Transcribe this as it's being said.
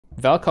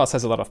Vel'Koz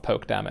has a lot of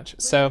poke damage,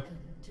 so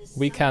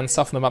we can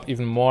soften them up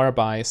even more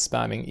by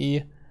spamming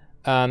E.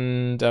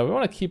 And we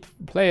want to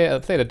play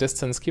at a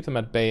distance, keep them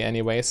at bay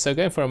anyway, so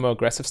going for a more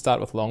aggressive start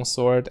with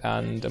Longsword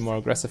and a more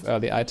aggressive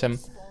early item,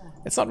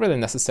 it's not really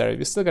necessary.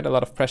 We still get a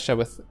lot of pressure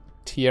with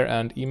Tier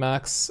and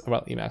Emax,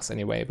 well, Emax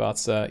anyway,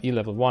 but E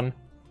level 1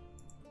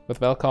 with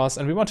Vel'Koz,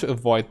 and we want to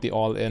avoid the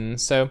all-in,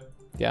 so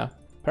yeah,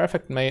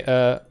 perfect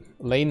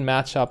lane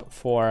matchup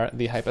for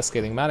the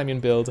hyperscaling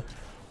Manamune build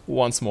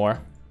once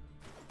more.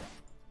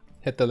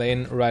 Hit the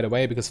lane right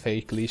away because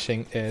fake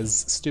leashing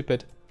is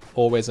stupid.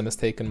 Always a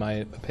mistake in my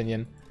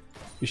opinion.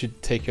 You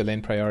should take your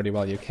lane priority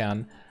while you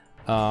can.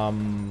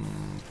 Got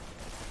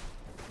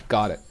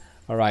it.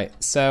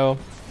 Alright, so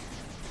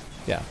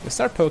yeah, we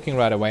start poking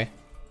right away.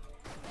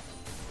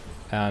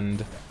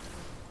 And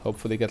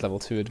hopefully get level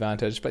 2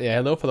 advantage. But yeah,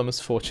 hello for the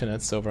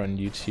misfortunates over on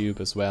YouTube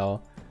as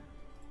well.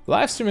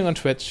 Live streaming on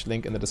Twitch,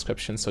 link in the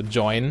description, so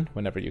join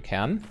whenever you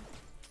can.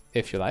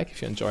 If you like,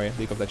 if you enjoy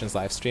League of Legends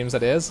live streams,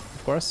 that is,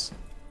 of course.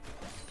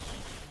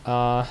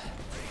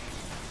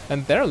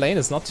 And their lane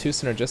is not too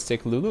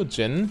synergistic. Lulu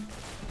Jhin,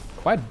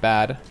 quite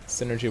bad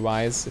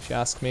synergy-wise, if you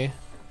ask me.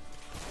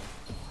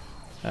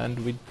 And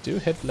we do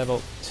hit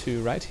level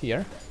 2 right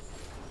here.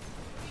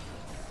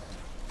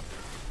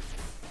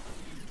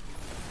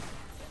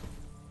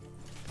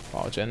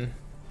 Wow, Jhin,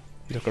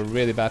 you took a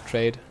really bad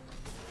trade.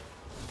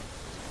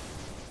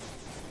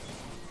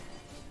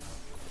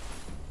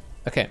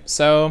 Okay,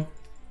 so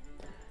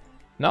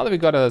now that we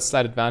got a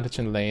slight advantage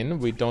in lane,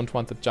 we don't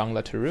want the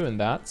jungler to ruin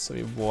that, so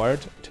we ward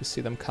to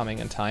see them coming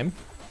in time.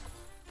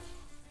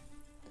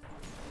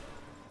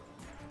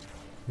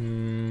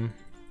 No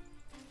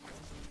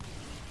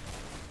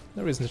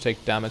reason to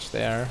take damage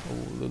there.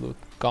 Oh, Lulu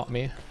got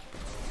me.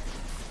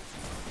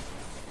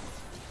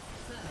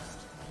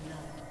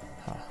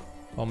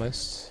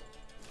 Almost.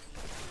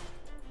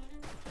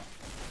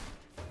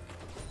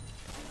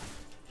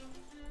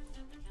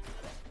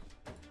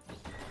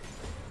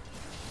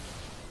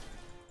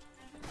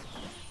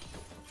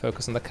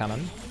 Focus on the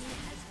cannon.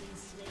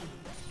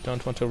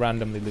 Don't want to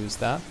randomly lose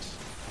that.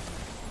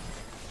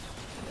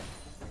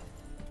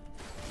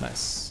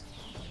 Nice.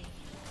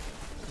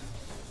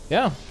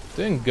 Yeah,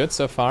 doing good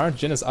so far.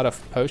 Jhin is out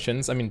of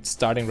potions. I mean,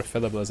 starting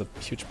refillable is a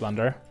huge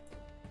blunder.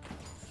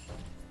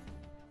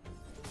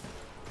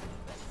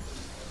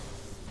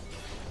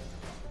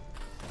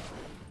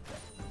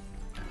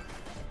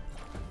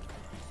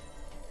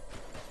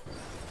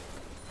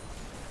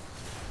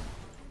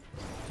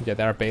 Yeah,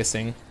 they're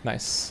basing.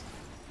 Nice.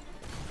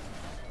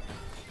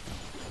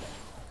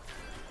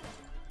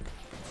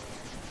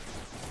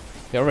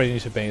 They already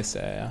need to base,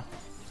 yeah.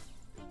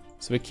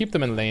 So we keep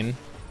them in lane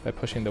by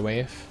pushing the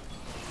wave.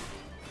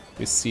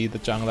 We see the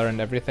jungler and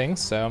everything,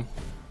 so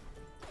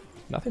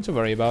nothing to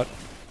worry about.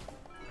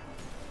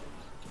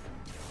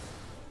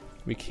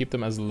 We keep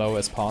them as low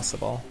as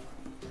possible.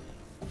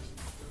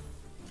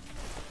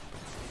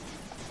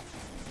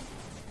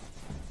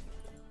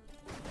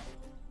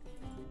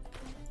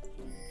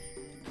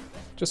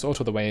 Just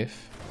auto the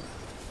wave.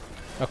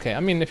 Okay,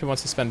 I mean, if he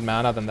wants to spend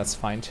mana, then that's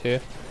fine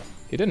too.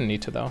 He didn't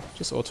need to though.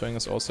 Just autoing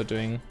is also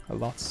doing a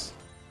lot.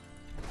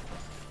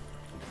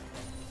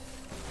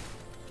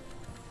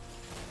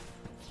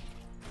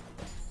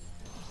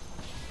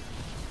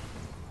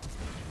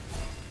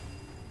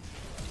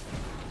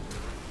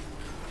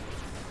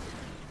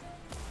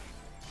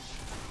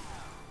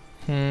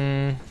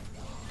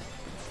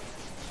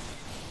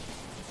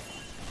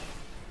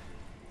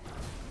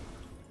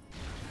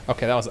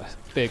 Okay, that was a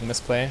big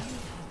misplay.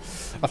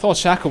 I thought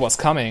Shaco was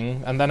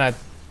coming, and then I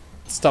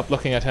stopped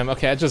looking at him.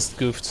 Okay, I just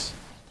goofed.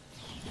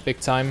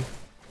 Big time.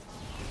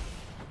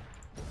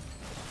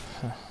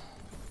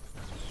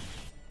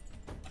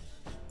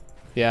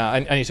 Yeah,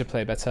 I need to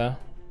play better.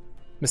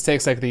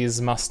 Mistakes like these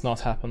must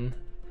not happen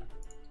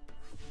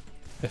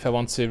if I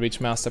want to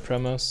reach master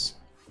promos.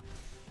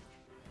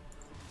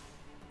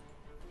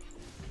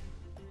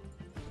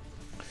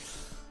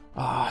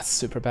 Ah, it's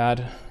super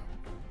bad.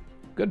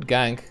 Good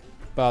gank,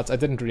 but I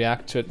didn't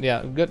react to it.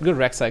 Yeah, good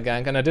Rek'Sai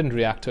gank, and I didn't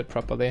react to it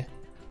properly.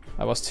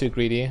 I was too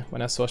greedy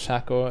when I saw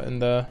Shaco in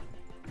the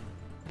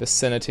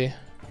vicinity.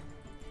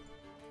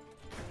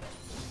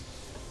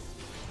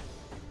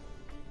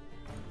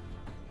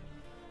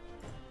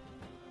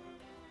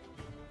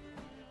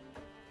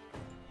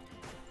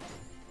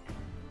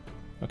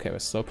 Okay, we're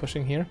slow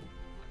pushing here.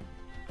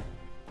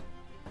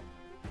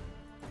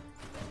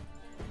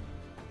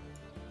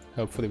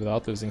 Hopefully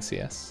without losing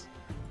CS.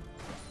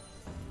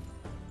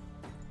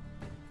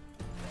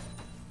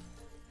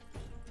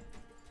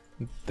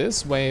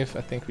 This wave,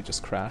 I think we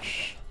just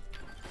crash.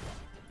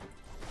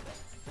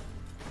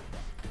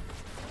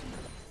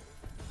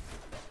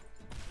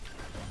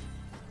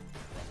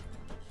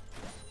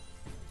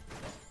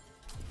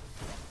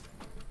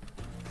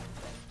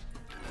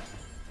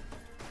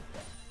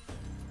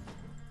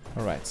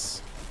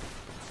 Alright.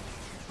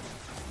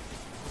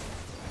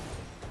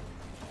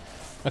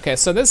 Okay,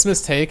 so this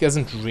mistake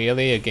isn't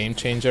really a game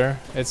changer.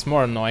 It's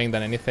more annoying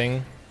than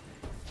anything.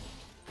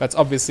 That's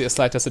obviously a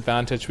slight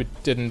disadvantage we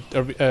didn't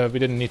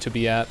need to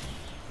be at.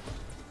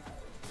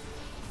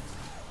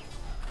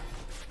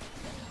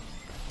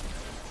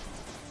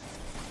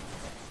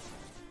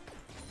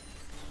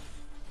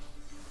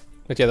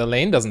 But yeah, the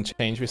lane doesn't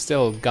change. We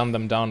still gun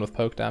them down with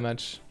poke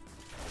damage.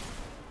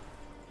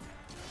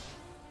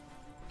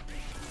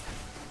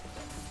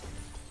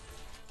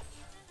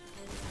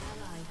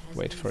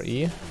 Wait for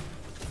E.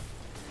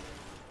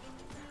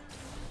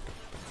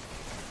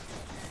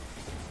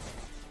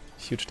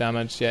 Huge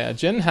damage. Yeah,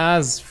 Jhin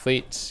has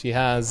Fleet. He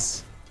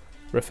has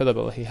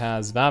Refillable. He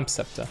has Vamp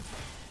Scepter.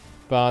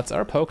 But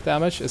our poke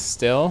damage is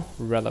still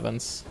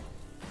relevant. So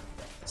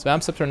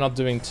Vamp Scepter not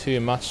doing too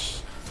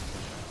much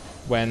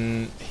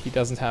when he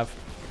doesn't have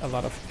a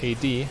lot of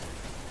AD.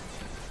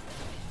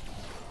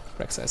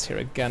 Rek'Sai is here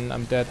again.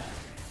 I'm dead.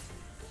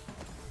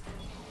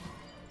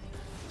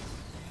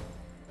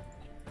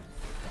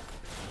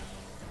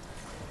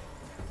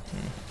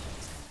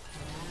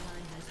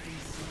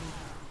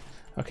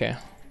 Okay.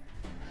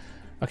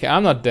 Okay,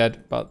 I'm not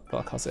dead, but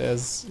Vel'Koz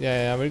is.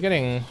 Yeah, we're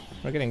getting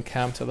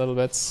camped a little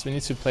bit. We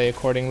need to play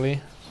accordingly.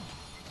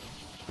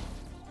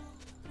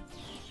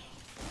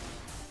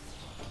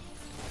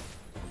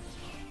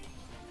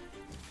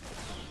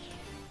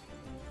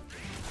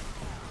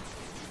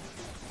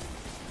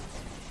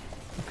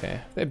 Okay,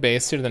 they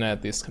base here, then I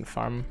at least can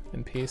farm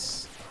in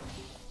peace.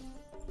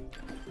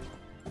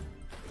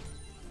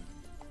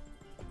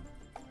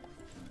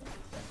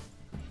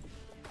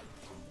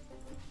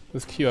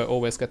 With Q I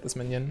always get this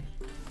minion.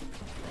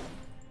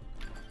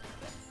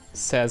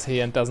 Says he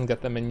and doesn't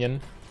get the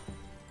minion.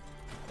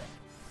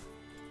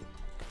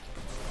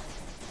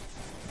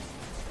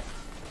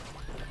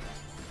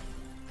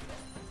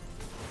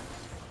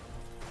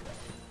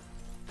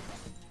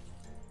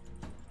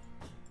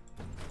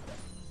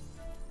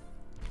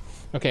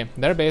 Okay,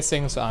 they're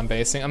basing, so I'm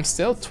basing. I'm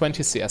still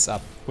 20 CS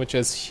up, which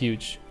is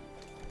huge.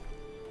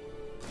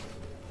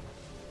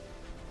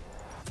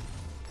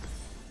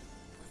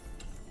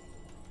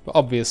 But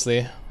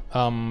obviously,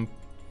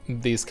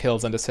 these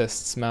kills and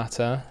assists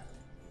matter.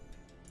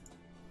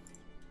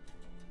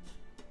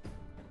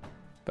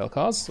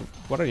 Vel'Koz,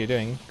 what are you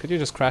doing? Could you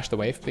just crash the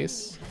wave,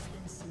 please?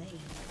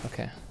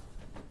 Okay.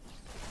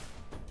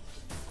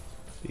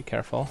 Be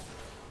careful.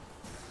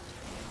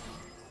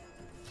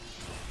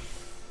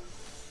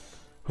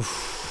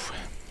 Oof.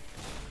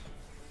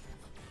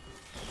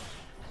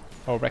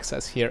 Oh,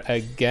 Rek'Sai's here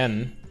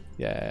again.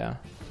 Yeah.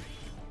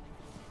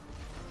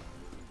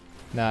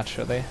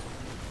 Naturally.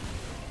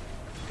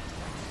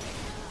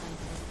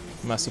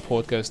 My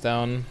support goes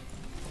down.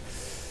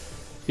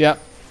 Yeah.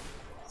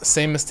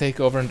 Same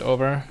mistake over and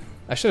over.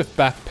 I should have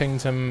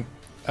back-pinged him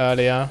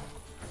earlier.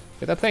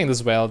 Yeah, they're playing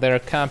this well. They're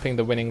camping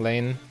the winning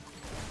lane.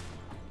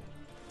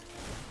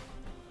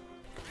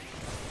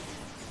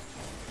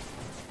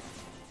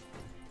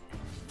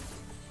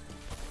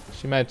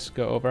 She might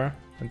go over,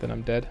 and then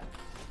I'm dead.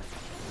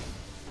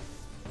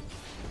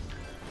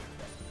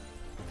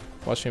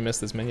 Watch me miss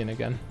this minion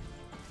again.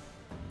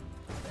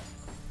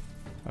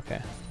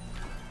 Okay.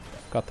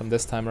 Got them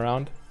this time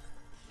around.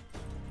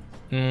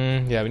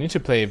 Yeah, we need to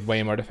play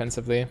way more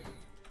defensively.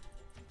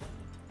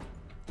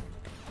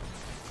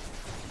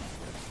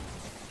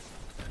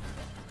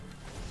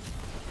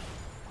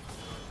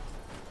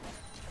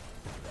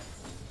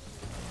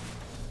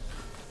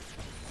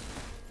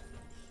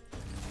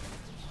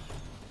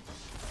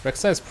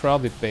 Rek'Sai is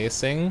probably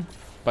basing,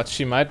 but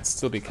she might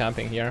still be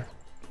camping here,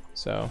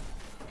 so...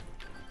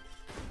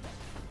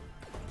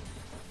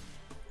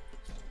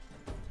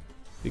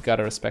 You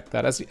gotta respect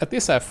that. At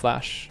least I have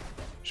flash,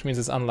 which means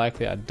it's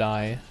unlikely I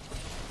die.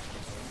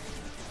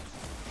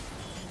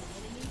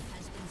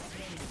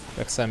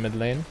 Rek'Sai mid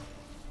lane.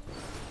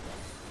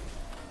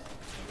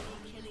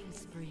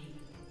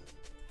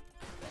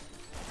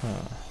 Huh.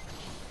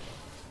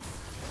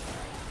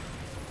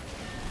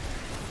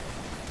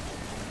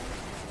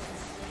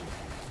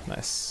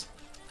 Nice.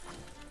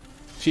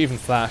 She even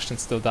flashed and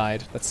still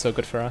died. That's so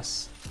good for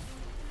us.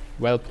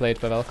 Well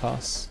played by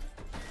Vel'Koz.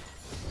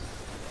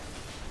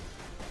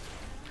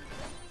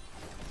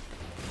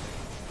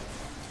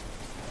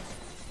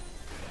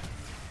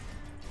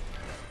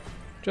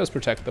 Just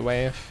protect the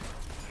wave.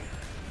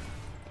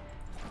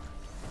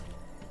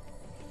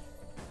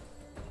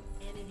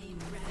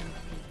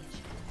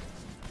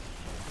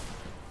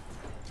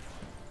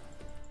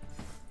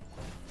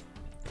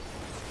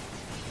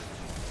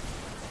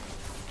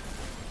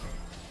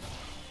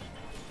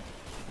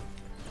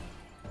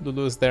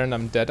 Lulu's there and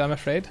I'm dead, I'm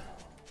afraid.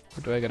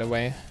 Or do I get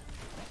away?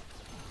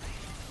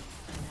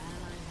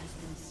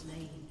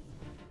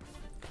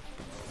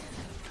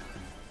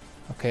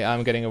 Okay,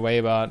 I'm getting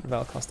away, but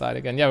Vel'Koz died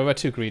again. Yeah, we were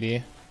too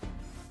greedy.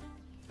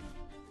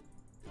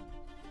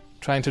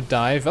 Trying to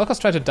dive. Vel'Koz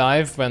tried to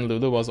dive when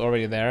Lulu was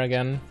already there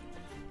again.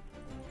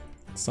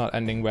 It's not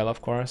ending well,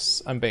 of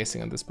course. I'm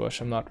basing on this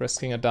bush. I'm not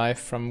risking a dive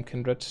from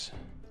Kindred.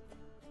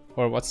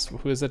 Or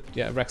who is it?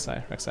 Yeah,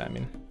 Rek'Sai. Rek'Sai, I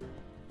mean.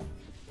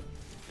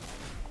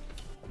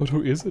 But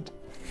who is it?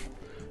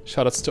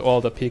 Shoutouts to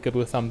all the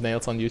peekaboo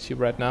thumbnails on YouTube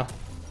right now.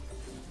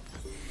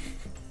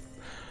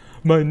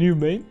 My new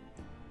main?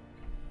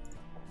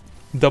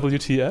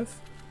 WTF?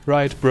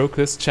 Right, broke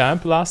this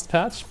champ last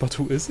patch, but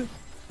who is it?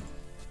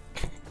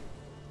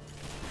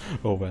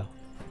 Oh well.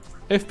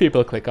 If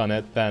people click on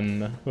it,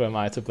 then who am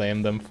I to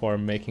blame them for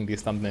making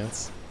these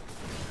thumbnails?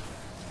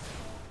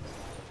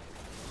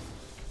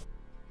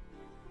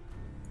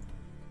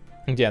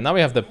 And yeah, now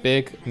we have the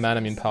big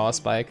Manamune power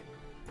spike.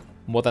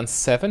 More than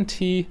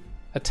 70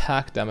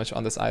 attack damage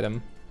on this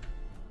item.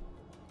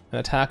 And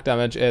attack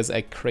damage is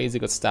a crazy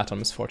good stat on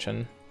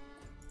Misfortune,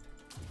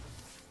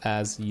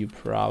 as you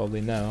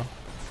probably know.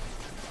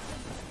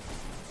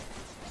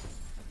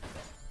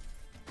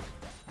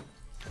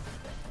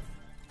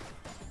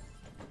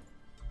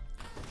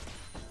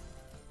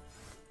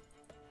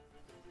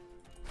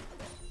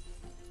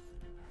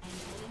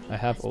 I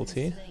have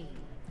ulti.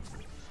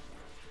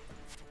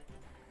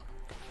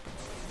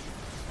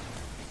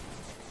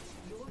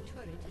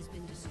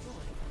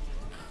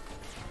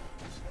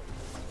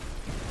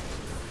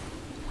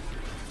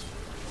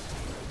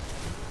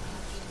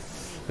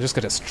 I just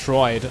got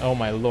destroyed, oh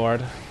my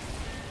lord.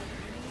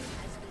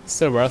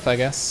 Still worth, I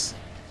guess.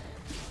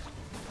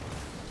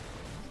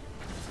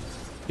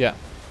 Yeah,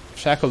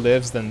 Shackle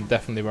lives, then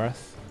definitely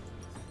worth.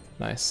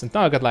 Nice, and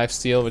now I got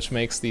lifesteal, which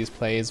makes these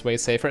plays way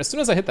safer. As soon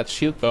as I hit that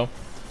shield bow,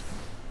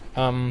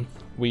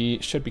 we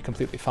should be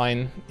completely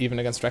fine, even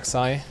against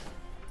Rek'Sai.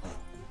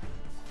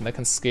 And I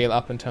can scale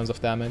up in terms of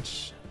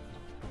damage.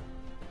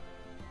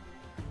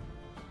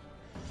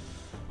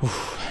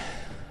 Oof.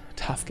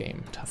 Tough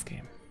game, tough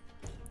game.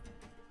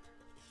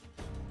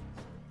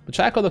 But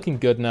Shackle looking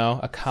good now,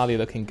 Akali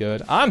looking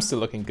good. I'm still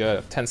looking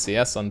good, 10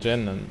 CS on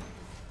Jhin, and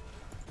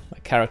my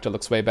character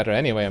looks way better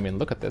anyway. I mean,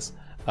 look at this.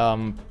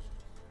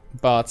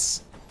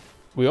 But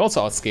we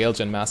also outscale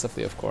Jhin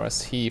massively, of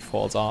course. He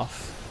falls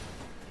off.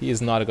 He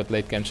is not a good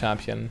late game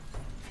champion.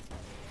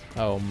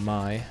 Oh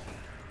my.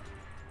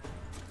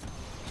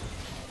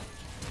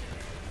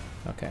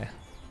 Okay.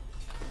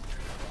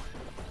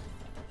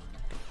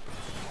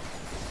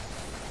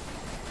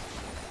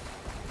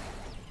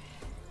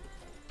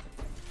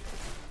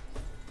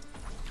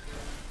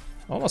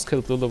 Almost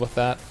killed Lulu with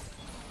that.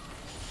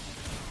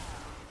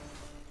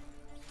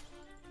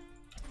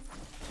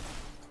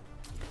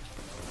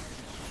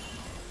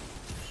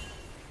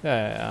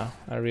 Yeah,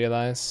 I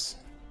realize.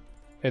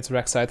 It's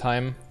Rek'Sai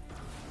time.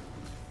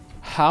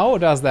 How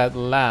does that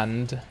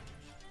land?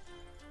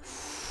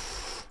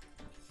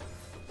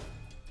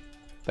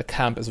 The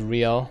camp is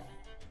real.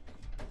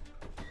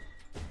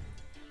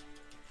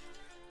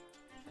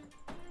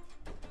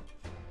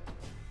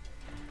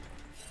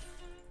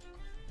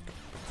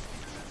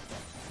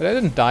 But I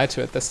didn't die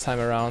to it this time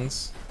around.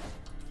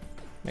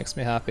 Makes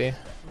me happy.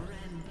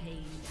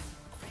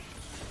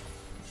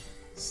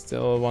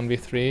 Still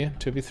 1v3,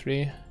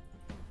 2v3.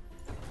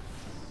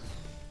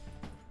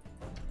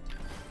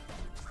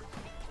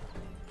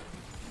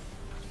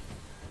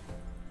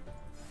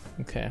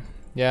 Okay.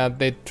 Yeah,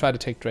 they try to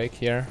take Drake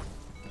here.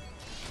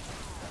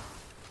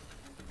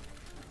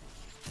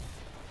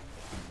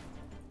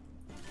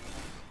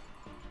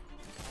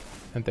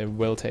 And they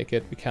will take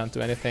it, we can't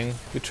do anything.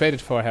 We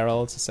traded for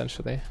heralds,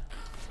 essentially.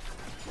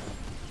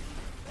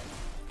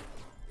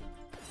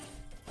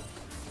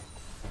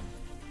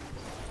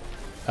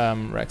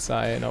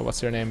 Rek'Sai, no,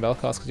 what's your name?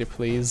 Vel'Koz, could you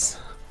please?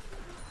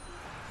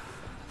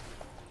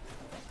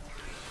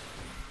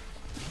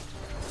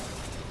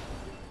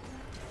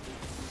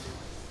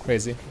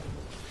 Crazy.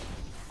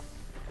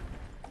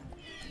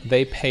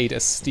 They paid a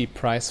steep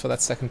price for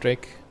that second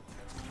Drake.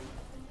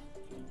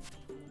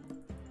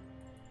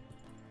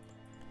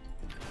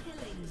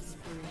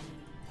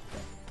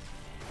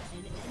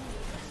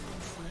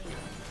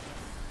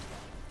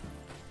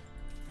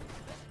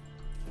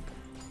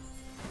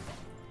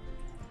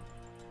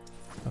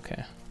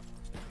 Okay.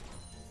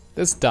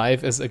 This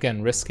dive is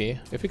again risky.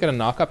 If we get a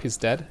knock up, he's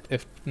dead.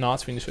 If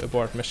not, we need to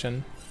abort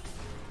mission.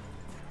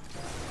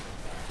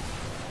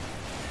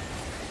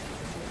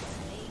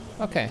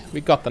 Okay, we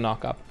got the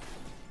knock up.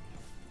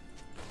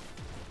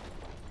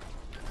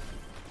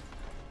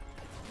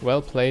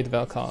 Well played,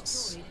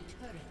 Vel'Koz.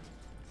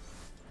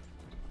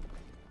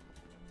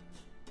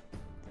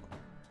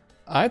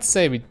 I'd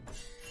say we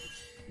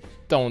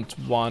don't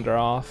wander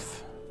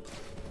off.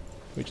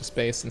 We just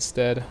base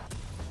instead.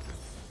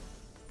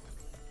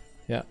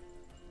 Yeah.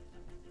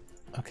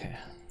 Okay.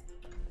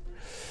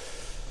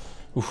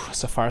 Ooh,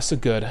 so far so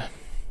good.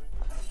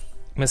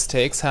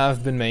 Mistakes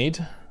have been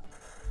made,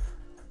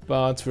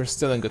 but we're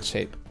still in good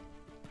shape.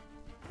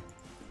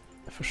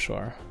 For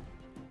sure.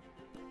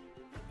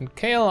 And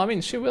Kayle, I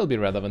mean, she will be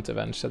relevant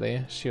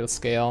eventually. She'll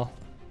scale.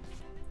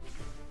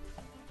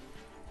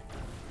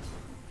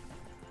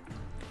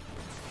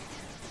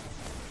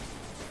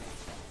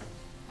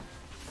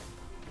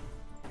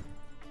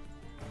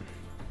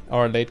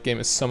 Our late game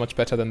is so much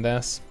better than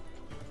this.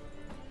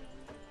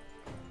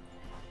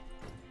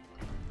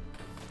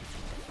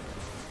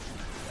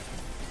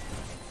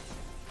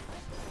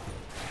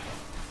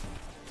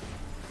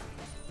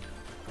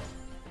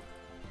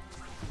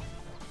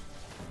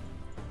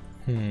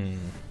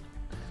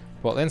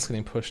 Bot lane's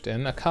getting pushed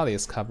in. Akali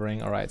is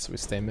covering. Alright, so we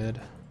stay mid.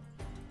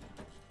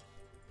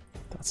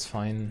 That's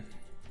fine.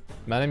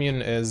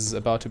 Manamune is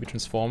about to be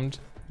transformed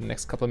in the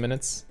next couple of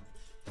minutes.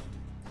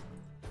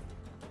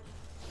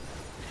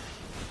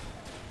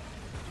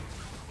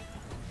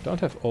 Don't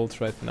have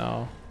ult right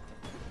now.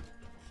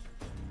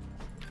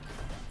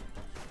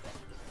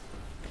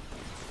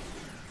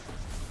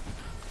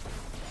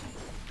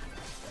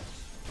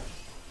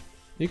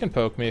 You can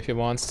poke me if you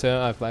want to,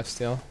 I have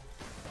lifesteal.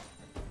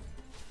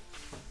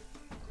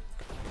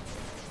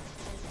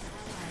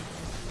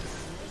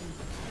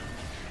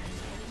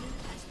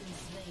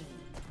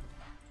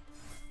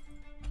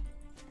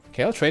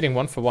 Kayle trading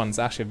 1-for-1 is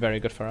actually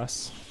very good for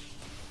us.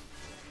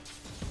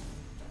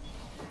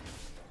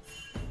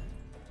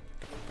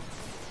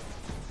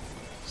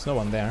 There's no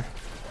one there.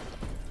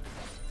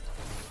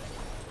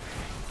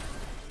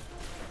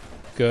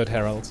 Good,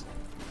 Herald.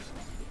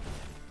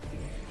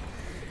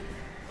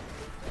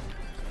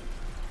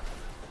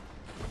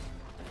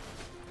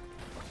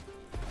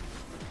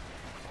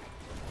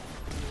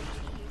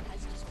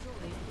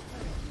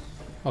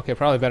 Okay,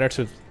 probably better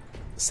to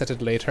set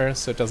it later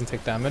so it doesn't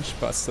take damage,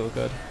 but still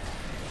good.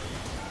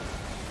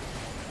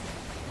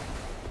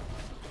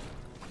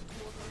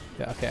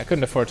 Yeah, okay, I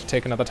couldn't afford to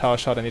take another tower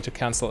shot, I need to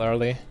cancel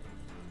early.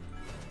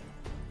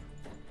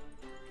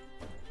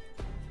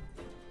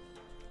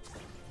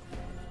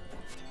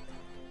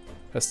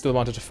 I still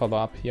wanted to follow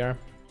up here.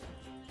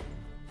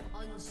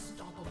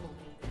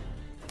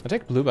 I'll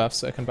take blue buff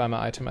so I can buy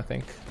my item, I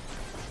think.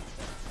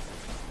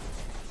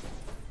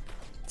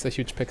 It's a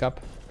huge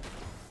pickup.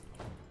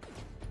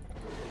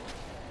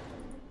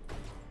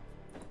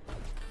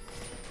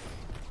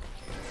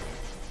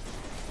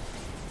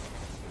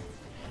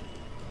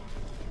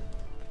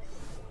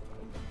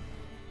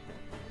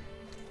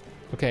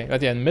 Okay,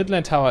 but yeah, mid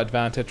lane tower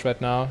advantage right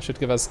now should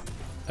give us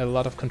a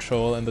lot of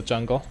control in the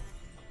jungle.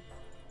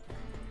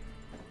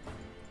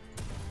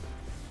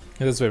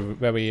 This is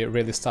where we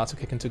really start to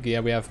kick into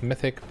gear. We have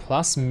Mythic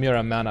plus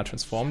Mirror Mana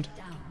transformed.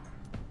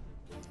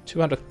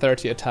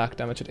 230 attack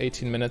damage at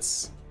 18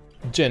 minutes.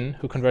 Jhin,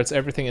 who converts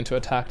everything into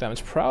attack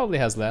damage, probably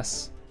has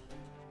less.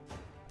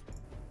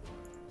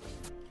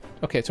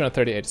 Okay,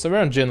 238. So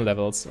we're on Jhin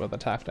levels with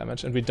attack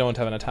damage, and we don't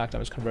have an attack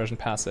damage conversion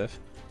passive.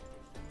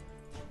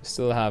 We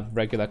still have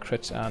regular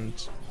crit and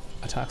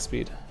attack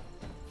speed.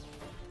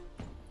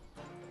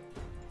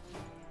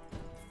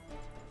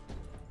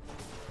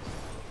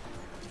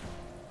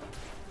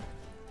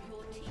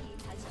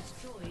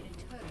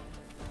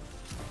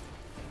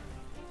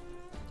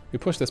 We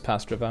push this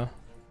past river,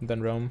 and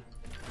then roam.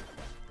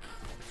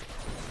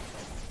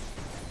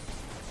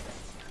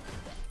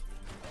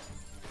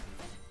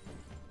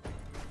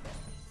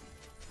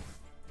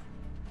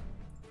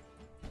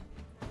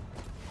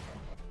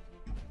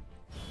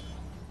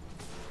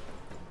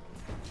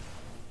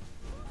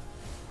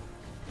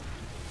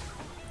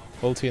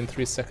 Ulti in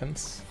 3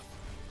 seconds.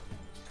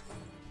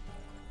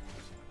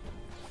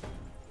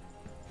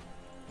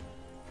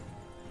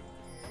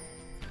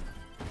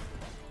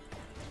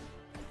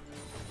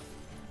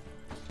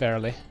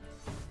 Barely.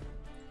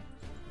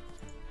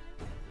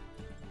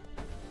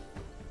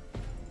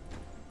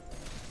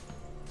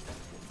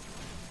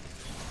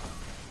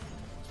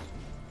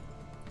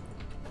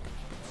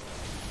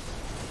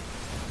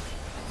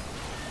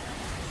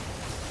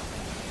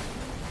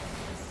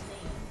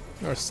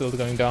 You're still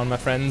going down, my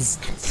friends.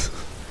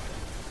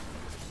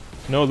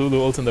 No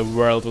Lulu ult in the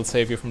world will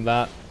save you from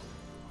that.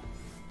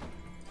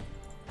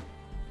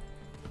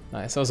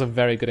 Nice, that was a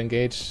very good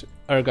engage.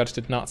 Urgot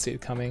did not see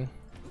it coming.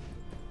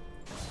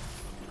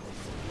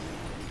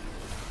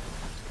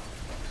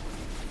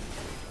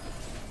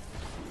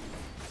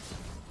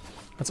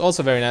 What's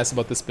also very nice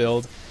about this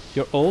build,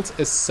 your ult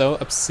is so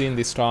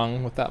obscenely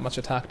strong with that much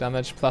attack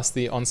damage, plus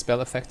the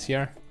on-spell effect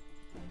here.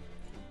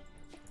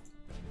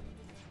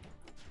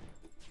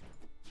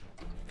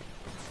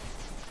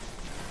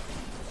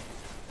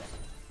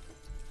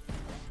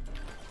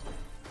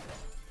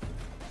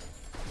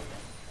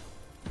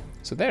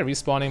 So they're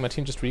respawning, my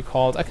team just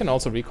recalled. I can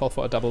also recall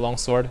for a double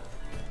longsword.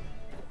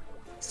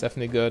 It's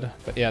definitely good.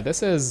 But yeah,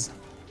 this is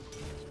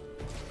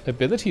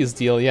abilities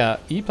deal. Yeah,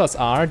 E plus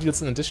R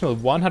deals an additional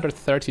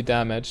 130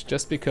 damage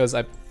just because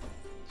I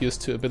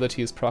used 2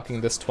 abilities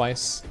proccing this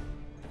twice.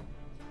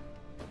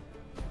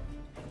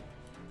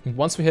 And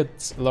once we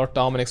hit Lord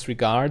Dominic's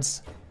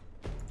regards,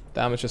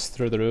 damage is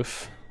through the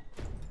roof.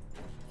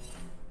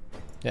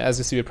 Yeah, as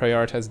you see, we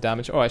prioritize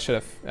damage. Oh, I should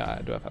have. Yeah,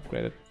 I do have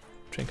upgraded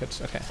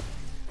trinket. Okay.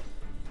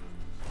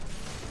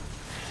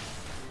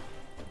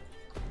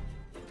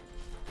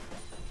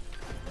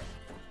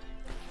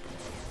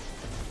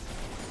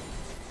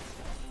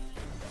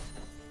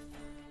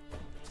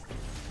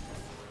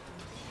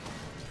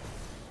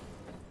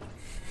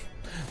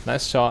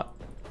 Nice shot.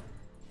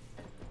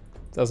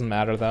 Doesn't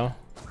matter though.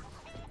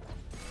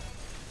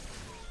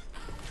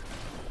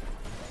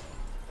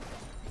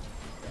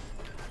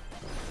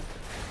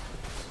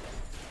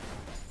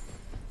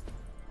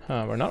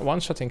 Huh, we're not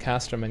one-shotting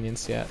caster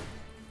minions yet.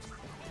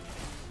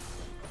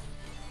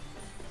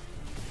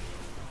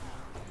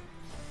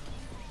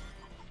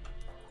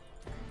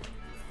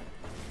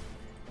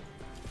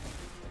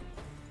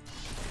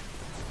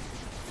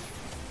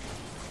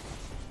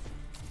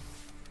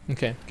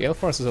 Okay, Gale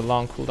Force is a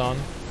long cooldown.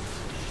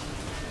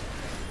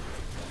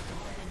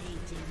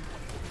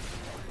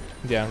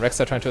 Yeah,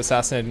 Rek'Sai trying to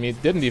assassinate me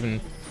didn't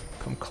even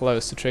come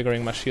close to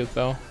triggering my shield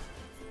though.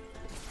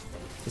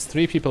 There's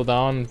 3 people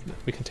down,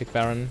 we can take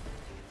Baron.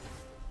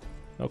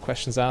 No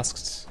questions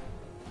asked.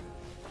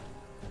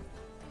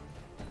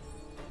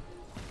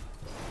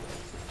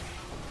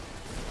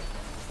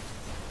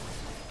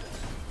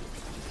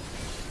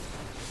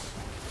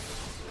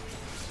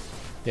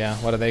 Yeah,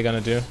 what are they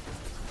gonna do?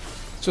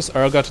 It's just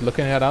Urgot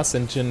looking at us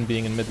and Jhin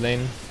being in mid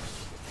lane.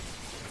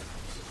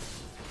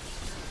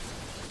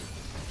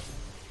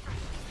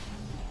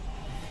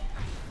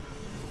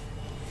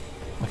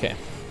 Okay.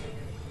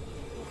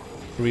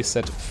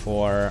 Reset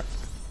for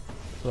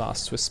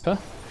Last Whisper.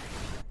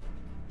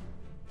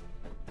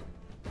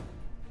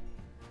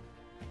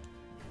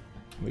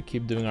 We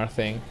keep doing our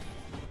thing.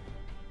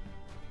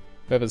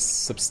 We have a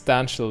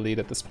substantial lead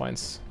at this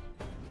point.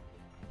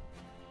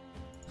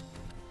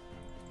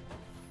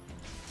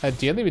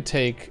 Ideally we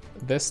take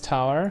this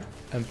tower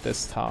and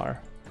this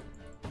tower,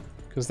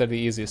 because they're the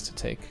easiest to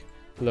take.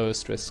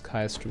 Lowest risk,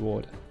 highest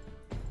reward.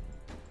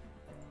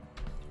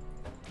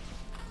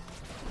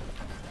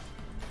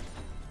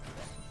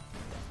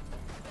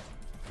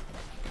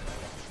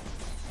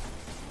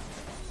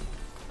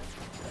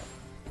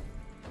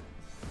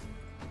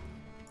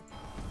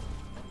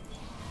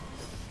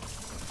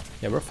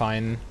 Yeah, we're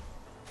fine.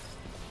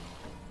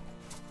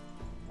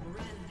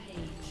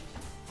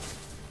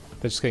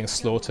 They're just getting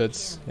slaughtered.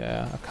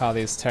 Yeah,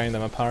 Akali is tearing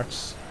them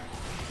apart.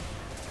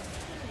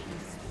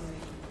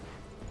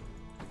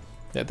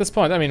 Yeah, at this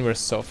point, I mean, we're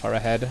so far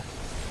ahead.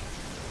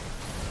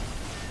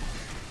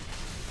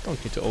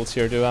 Don't need to ult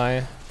here, do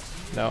I?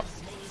 No.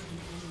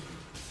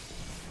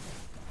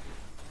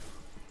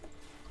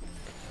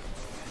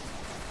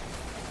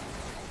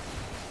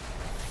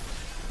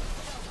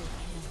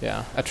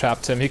 Yeah, I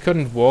trapped him. He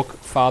couldn't walk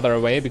farther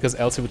away because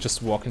else he would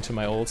just walk into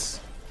my ults,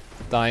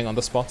 dying on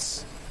the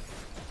spots.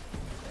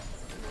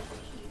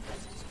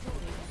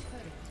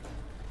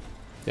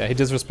 Yeah, he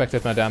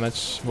disrespected my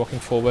damage, walking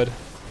forward.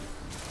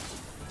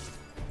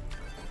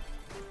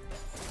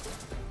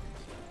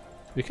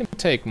 We can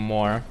take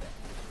more.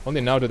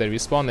 Only now do they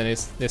respawn, and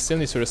they still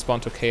need to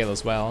respond to Kayle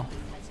as well.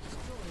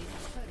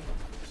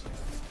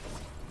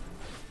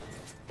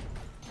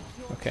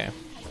 Okay.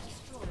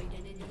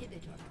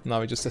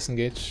 Now we just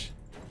disengage.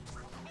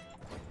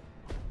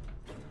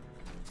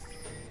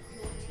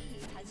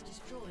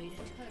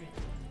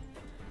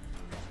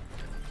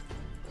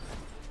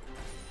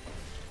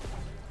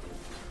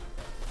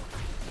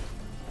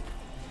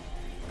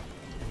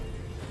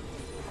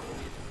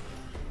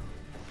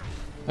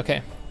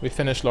 Okay, we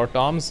finish Lord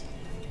Doms.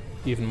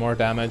 Even more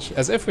damage,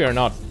 as if we are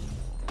not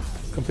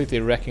completely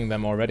wrecking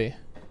them already.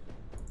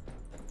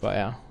 But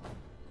yeah,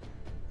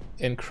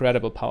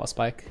 incredible power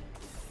spike.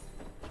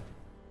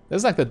 This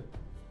is like the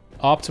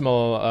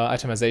optimal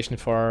itemization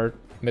for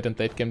mid and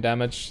late game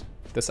damage,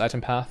 this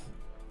item path.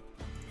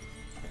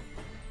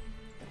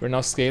 We're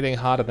now scaling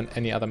harder than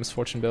any other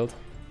Misfortune build.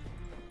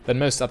 Than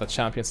most other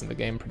champions in the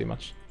game, pretty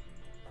much.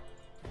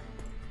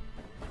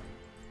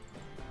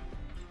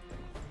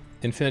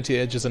 Infinity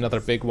Edge is another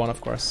big one,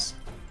 of course.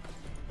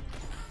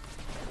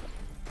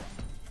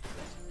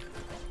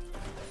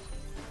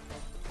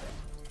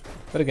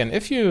 But again,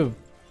 if you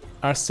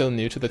are still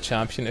new to the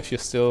champion, if you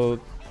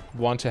still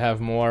want to have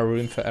more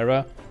room for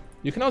error,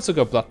 you can also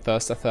go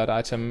Bloodthirst, a third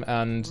item,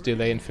 and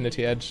delay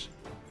Infinity Edge.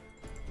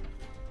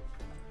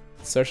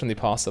 It's certainly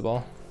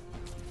possible.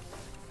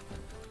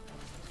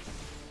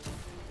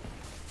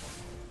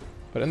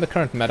 But in the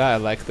current meta, I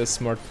like this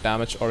more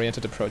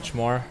damage-oriented approach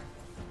more.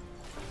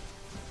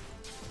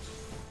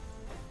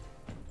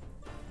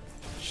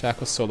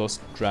 Shaco solos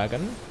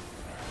Dragon.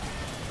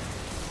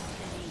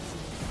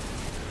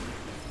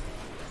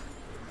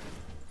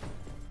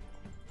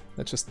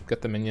 Let's just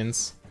get the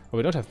minions. Oh,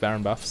 we don't have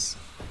Baron buffs.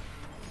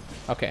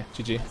 Okay,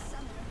 GG.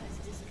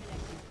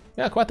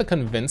 Yeah, quite the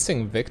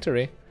convincing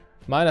victory.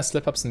 Minor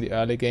slip-ups in the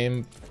early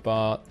game,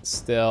 but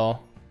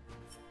still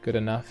good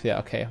enough. Yeah,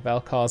 okay,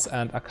 Vel'Koz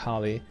and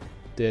Akali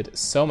did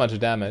so much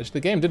damage. The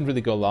game didn't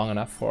really go long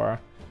enough for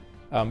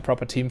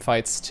proper team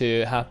fights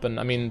to happen.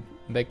 I mean,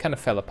 they kind of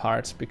fell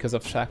apart because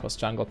of Shaco's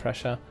jungle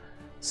pressure.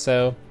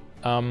 So,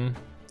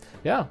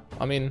 yeah,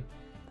 I mean,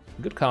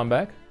 good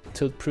comeback.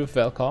 Tilt-proof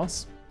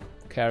Vel'Koz,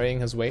 carrying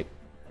his weight.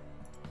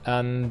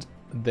 And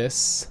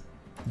this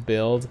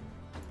build,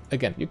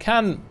 again, you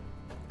can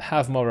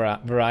have more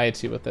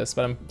variety with this,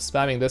 but I'm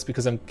spamming this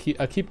because I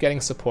keep getting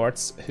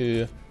supports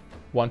who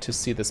want to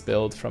see this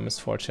build from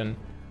Misfortune.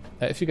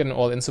 If you get an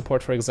all-in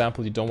support, for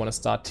example, you don't want to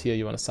start tier,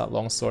 you want to start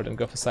longsword and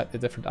go for slightly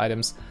different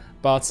items.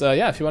 But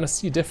yeah, if you want to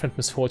see different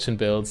Misfortune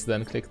builds,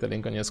 then click the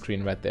link on your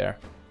screen right there.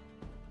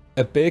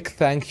 A big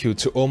thank you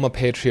to all my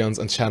Patreons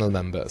and channel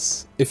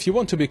members. If you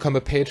want to become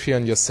a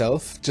Patreon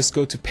yourself, just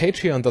go to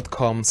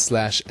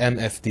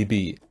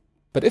patreon.com/mfdb.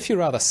 But if you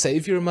rather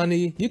save your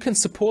money, you can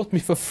support me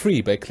for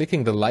free by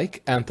clicking the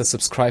like and the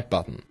subscribe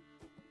button.